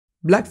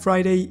Black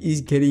Friday is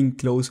getting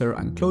closer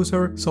and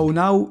closer, so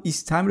now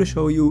it's time to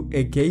show you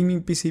a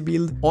gaming PC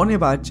build on a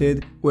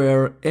budget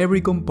where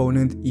every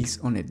component is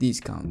on a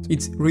discount.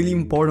 It's really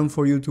important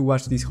for you to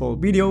watch this whole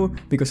video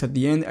because at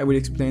the end I will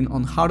explain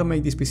on how to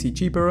make this PC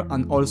cheaper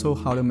and also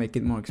how to make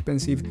it more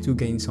expensive to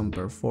gain some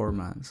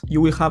performance. You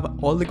will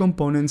have all the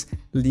components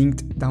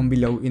linked down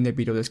below in the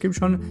video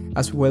description,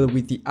 as well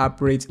with the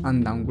upgrades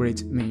and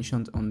downgrades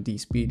mentioned on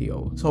this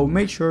video. So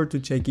make sure to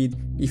check it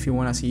if you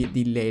want to see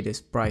the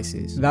latest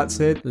prices. That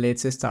said,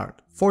 let's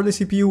start. For the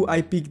CPU,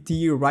 I picked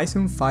the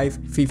Ryzen 5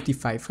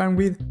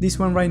 5500. This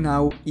one right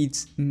now,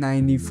 it's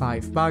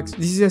 $95.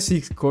 This is a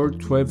 6-core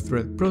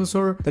 12-thread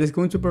processor that is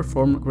going to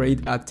perform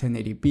great at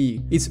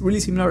 1080p. It's really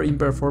similar in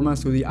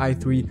performance to the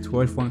i3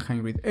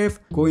 12100F,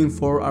 going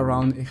for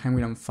around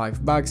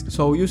 $105.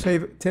 So you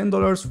save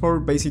 $10 for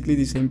basically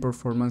the same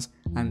performance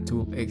and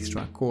 2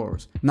 extra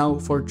cores. Now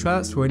for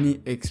just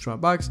 20 extra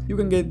bucks, you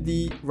can get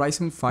the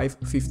Ryzen 5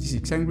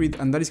 5600,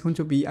 and that is going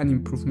to be an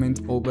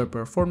improvement over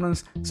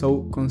performance,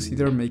 so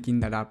consider making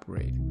that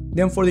upgrade.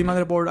 Then for the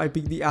motherboard, I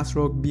picked the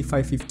ASRock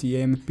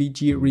B550M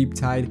PG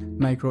Riptide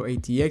Micro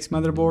ATX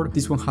motherboard.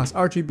 This one has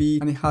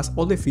RGB and it has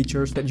all the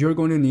features that you're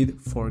going to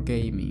need for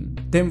gaming.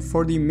 Then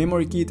for the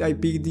memory kit, I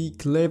picked the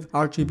Clev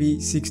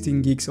RGB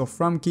 16 gigs of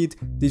RAM kit.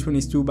 This one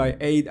is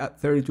 2x8 at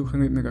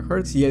 3200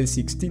 MHz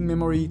CL16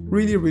 memory,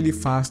 really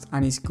fast,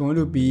 and it's going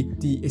to be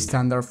the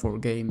standard for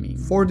gaming.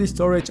 For the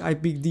storage, I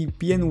picked the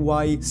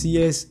PNY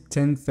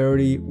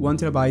CS1030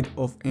 1TB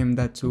of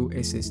M.2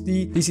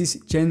 SSD. This is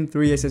Gen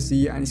 3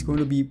 SSD and it's going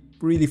to be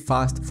really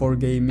fast for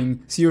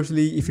gaming.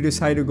 Seriously, if you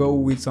decide to go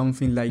with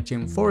something like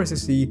Gen 4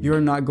 SSD, you're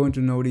not going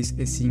to notice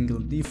a single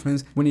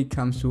difference when it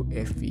comes to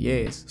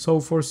FPS. So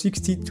for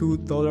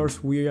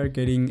 $62, we are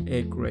getting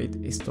a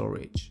great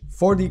storage.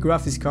 For the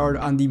graphics card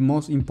and the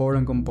most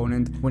important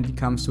component when it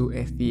comes to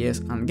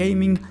FPS and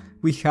gaming,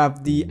 we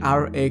have the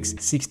RX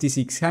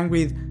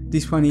 6600.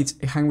 This one is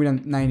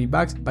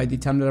 $190 by the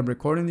time that I'm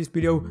recording this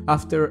video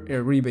after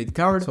a rebate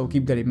card, so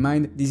keep that in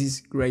mind. This is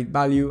great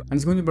value and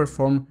it's going to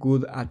perform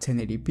good at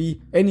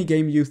 1080p. Any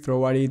game you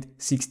throw at it,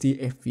 60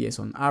 FPS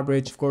on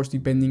average, of course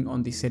depending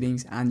on the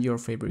settings and your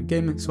favorite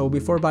game. So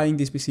before buying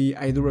this PC,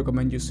 I do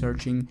recommend you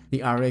searching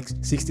the RX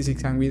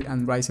 6600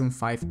 and Ryzen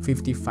 5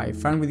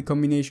 5500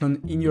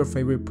 combination in your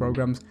favorite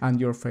programs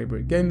and your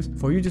favorite games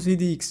for you to see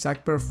the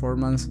exact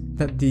performance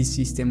that this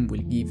system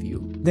will give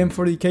you. Then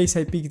for the case,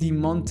 I picked the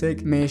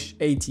MONTECH Mesh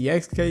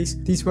ATX case.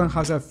 This one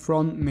has a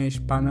front mesh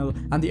panel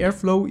and the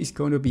airflow is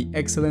going to be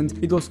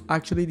excellent. It was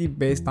actually the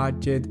best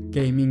budget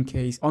gaming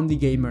case on the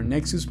Gamer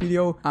Nexus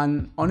video,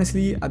 and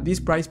honestly at this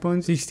price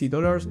point,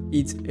 $60,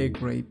 it's a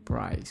great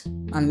price.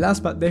 And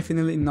last but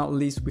definitely not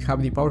least, we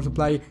have the power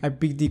supply. I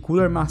picked the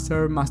Cooler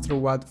Master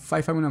Watt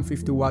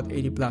 550 watt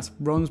 80 plus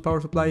bronze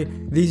power supply.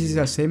 This is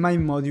a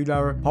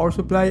semi-modular power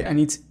supply and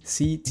it's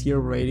C tier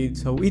rated,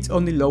 so it's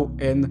on the low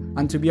end,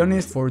 and to be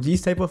honest, for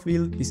this type of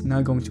build, it's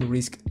not going to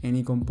risk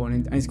any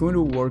component and it's going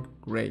to work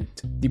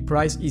great. The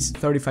price is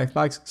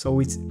 $35,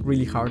 so it's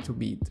really hard to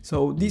beat.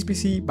 So this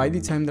PC, by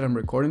the time that I'm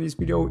recording this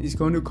video, is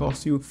going to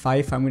cost you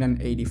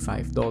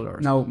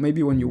 $585. Now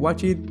maybe when you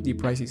watch it, the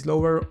price is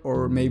lower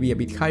or maybe a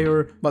bit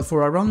higher, but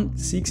for around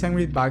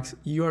 $600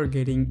 you are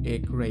getting a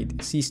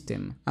great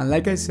system. And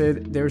like I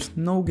said, there's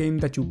no game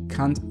that you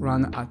can't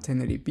run at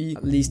 1080p,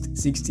 at least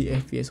 60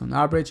 FPS on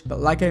average,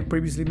 but like I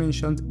previously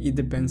mentioned, it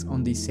depends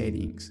on the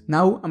settings.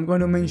 Now I'm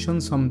going to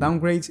mention some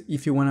downgrades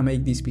if you want to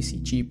make this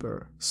PC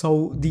cheaper.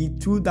 So the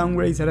two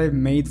downgrades that I've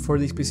made for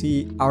this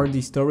PC are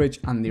the storage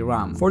and the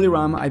RAM. For the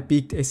RAM, I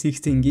picked a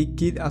 16 gig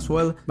kit as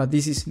well, but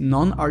this is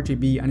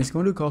non-RGB and it's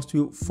going to cost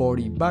you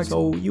 $40,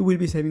 so you will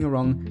be saving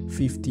around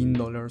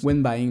 $15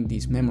 when buying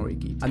this memory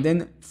kit. And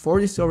then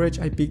for the storage,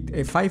 I picked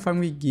a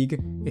 500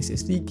 gig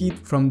SSD kit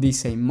from the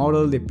same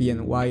model, the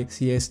PNY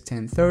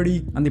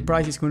CS1030, and the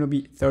price is going to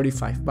be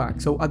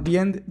 $35. So at the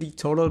end, the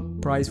total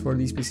price for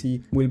this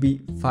PC will be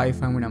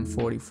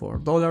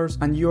 $544,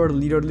 and you are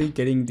literally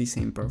getting the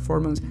same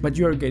performance, but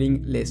you are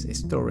getting less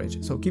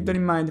storage. So keep that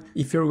in mind.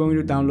 If you're going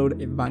to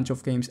download a bunch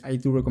of games, I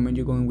do recommend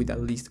you going with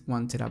at least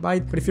 1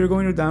 TB. But if you're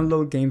going to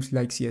download games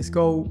like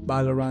CSGO,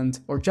 Valorant,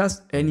 or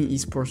just any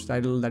esports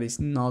title that is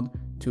not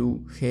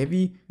too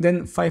heavy,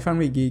 then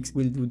 500 gigs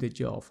will do the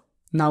job.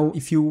 Now,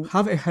 if you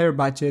have a higher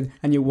budget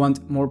and you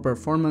want more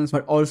performance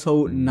but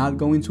also not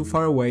going too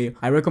far away,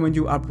 I recommend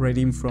you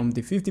upgrading from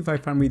the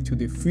 5500 to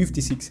the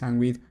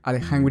 5600 at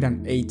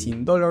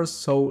 $118.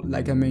 So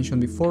like I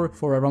mentioned before,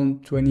 for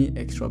around 20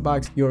 extra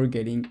bucks, you're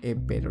getting a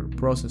better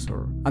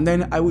processor. And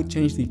then I would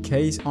change the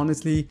case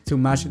honestly to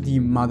match the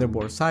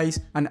motherboard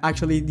size, and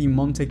actually the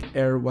MONTECH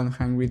Air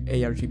 100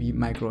 ARGB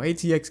Micro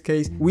ATX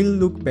case will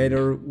look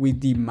better with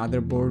the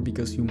motherboard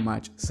because you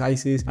match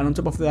sizes, and on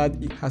top of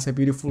that, it has a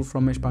beautiful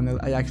front mesh panel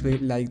I actually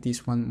like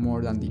this one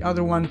more than the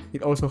other one.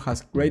 It also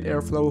has great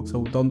airflow,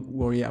 so don't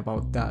worry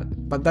about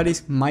that. But that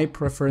is my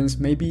preference.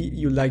 Maybe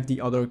you like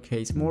the other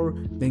case more,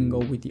 then go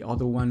with the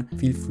other one.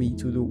 Feel free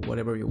to do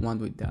whatever you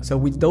want with that. So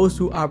with those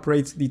two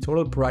upgrades, the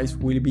total price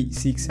will be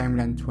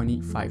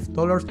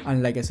 $625,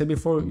 and like I said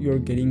before, you're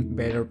getting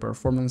better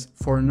performance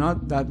for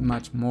not that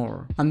much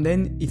more. And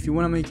then if you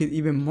want to make it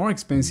even more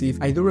expensive,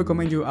 I do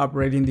recommend you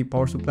upgrading the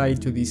power supply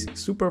to this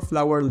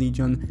Superflower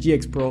Legion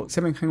GX Pro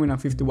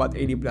 750 watt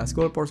 80 plus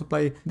gold power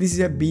supply. This is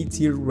a B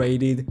tier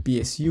rated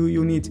PSU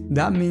unit.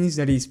 That means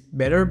that it's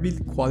better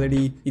build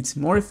quality, it's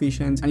more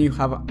efficient, and you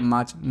have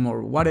much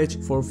more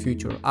wattage for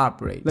future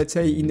upgrade. Let's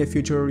say in the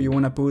future you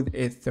want to put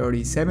a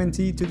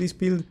 3070 to this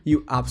build,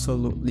 you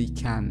absolutely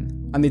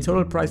can. And the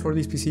total price for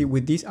this PC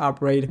with this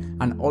upgrade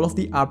and all of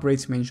the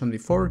upgrades mentioned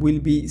before will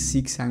be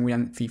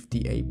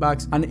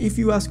 $658. And if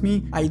you ask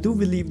me, I do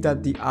believe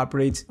that the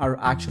upgrades are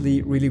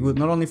actually really good,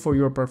 not only for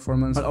your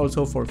performance but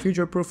also for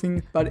future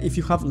proofing. But if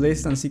you have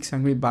less than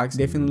 $600,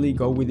 definitely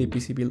go with the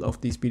PC build of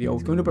this video.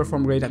 It's going to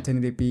perform great at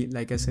 1080p,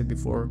 like I said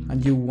before,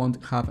 and you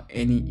won't have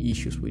any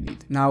issues with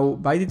it. Now,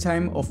 by the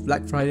time of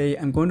Black Friday,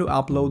 I'm going to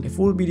upload a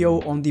full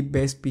video on the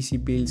best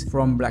PC builds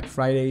from Black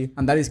Friday,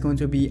 and that is going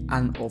to be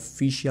an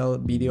official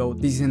video.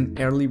 This is an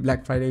early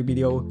Black Friday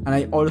video, and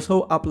I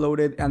also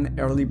uploaded an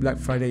early Black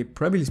Friday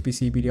Prebuilt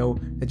PC video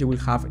that you will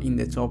have in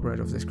the top right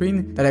of the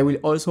screen that I will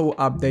also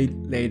update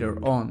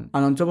later on.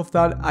 And on top of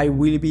that, I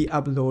will be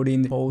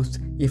uploading posts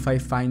if I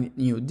find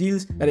new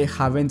deals that I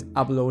haven't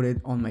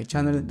uploaded on my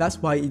channel. That's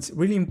why it's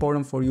really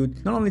important for you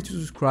not only to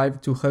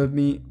subscribe to help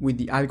me with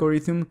the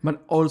algorithm,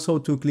 but also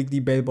to click the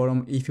bell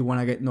button if you want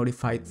to get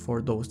notified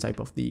for those type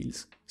of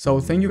deals. So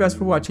thank you guys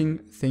for watching,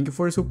 thank you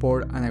for your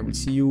support, and I will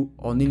see you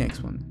on the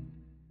next one.